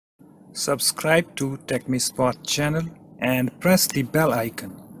Subscribe to TechMeSpot channel and press the bell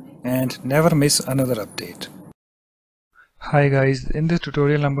icon and never miss another update. Hi guys, in this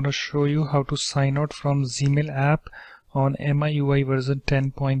tutorial I'm going to show you how to sign out from Gmail app on MIUI version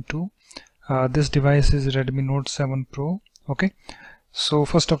 10.2. This device is Redmi Note 7 Pro. Okay, so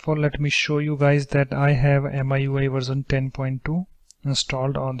first of all let me show you guys that I have MIUI version 10.2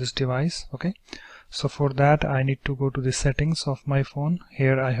 installed on this device. Okay, so for that I need to go to the settings of my phone.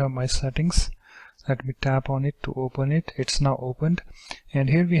 Here I have my settings. Let me tap on it to open it. It's now opened, and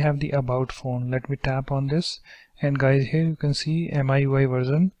here we have the about phone. Let me tap on this, and guys, here you can see MIUI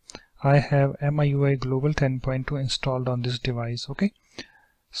version. I have MIUI Global 10.2 installed on this device. Okay,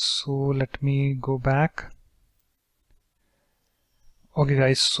 so let me go back. Okay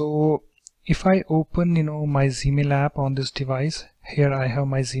guys, so if I open my Gmail app on this device, here I have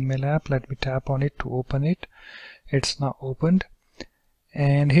my Gmail app. Let me tap on it to open it. It's now opened,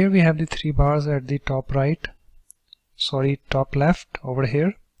 and here we have the three bars at the top right, top left over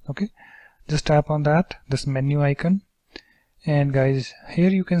here. Okay, just tap on that, this menu icon, and guys, here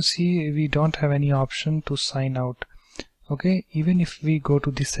you can see we don't have any option to sign out. Okay, even if we go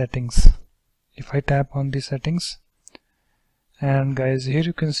to the settings, if I tap on the settings, and guys, here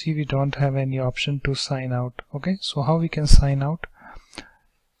you can see we don't have any option to sign out. Okay, so how we can sign out?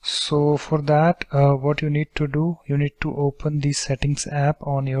 So for that, what you need to do, you need to open the settings app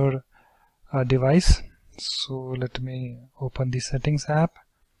on your device. So let me open the settings app.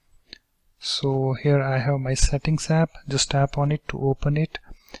 So here I have my settings app. Just tap on it to open it,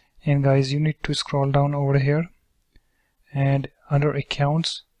 and guys, you need to scroll down over here, and under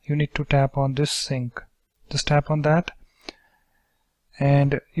accounts you need to tap on this sync. Just tap on that,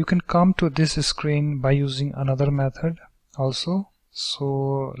 and you can come to this screen by using another method also.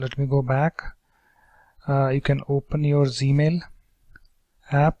 So let me go back. You can open your Gmail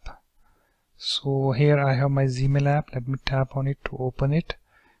app. So here I have my Gmail app. Let me tap on it to open it,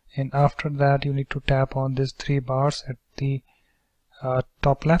 and after that you need to tap on these three bars at the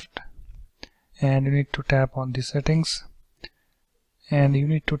top left, and you need to tap on the settings, and you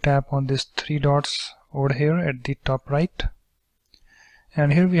need to tap on these three dots over here at the top right,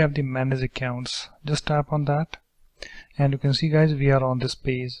 and here we have the manage accounts. Just tap on that, and you can see guys, we are on this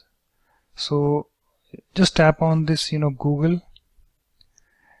page. So just tap on this Google,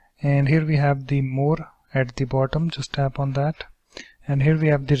 and here we have the more at the bottom. Just tap on that, and here we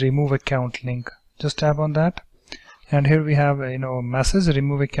have the remove account link. Just tap on that, and here we have message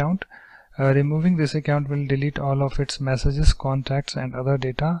remove account. Removing this account will delete all of its messages, contacts and other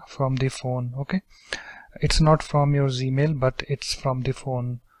data from the phone. Okay, it's not from your Gmail, but it's from the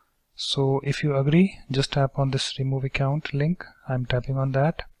phone. So if you agree, just tap on this remove account link. I'm tapping on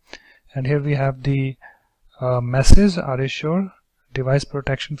that, and here we have the message, are you sure device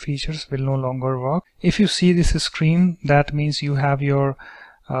protection features will no longer work. If you see this screen, that means you have your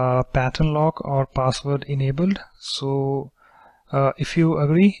pattern lock or password enabled. So if you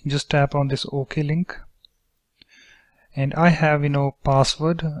agree, just tap on this OK link, and I have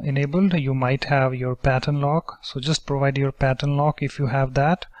password enabled. You might have your pattern lock, so just provide your pattern lock if you have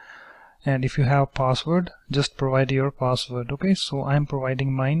that, and if you have password, just provide your password. Okay, so I'm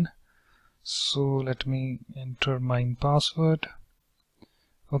providing mine, so let me enter my password.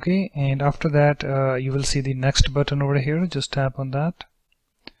 Okay, and after that you will see the next button over here. Just tap on that,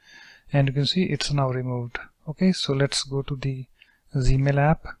 and you can see it's now removed. Okay, so let's go to the Gmail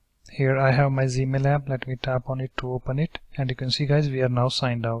app. Here I have my Gmail app. Let me tap on it to open it, and you can see guys, we are now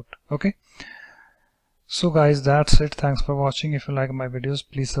signed out. Okay, so guys, that's it. Thanks for watching. If you like my videos,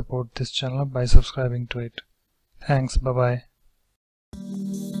 please support this channel by subscribing to it. Thanks, bye bye.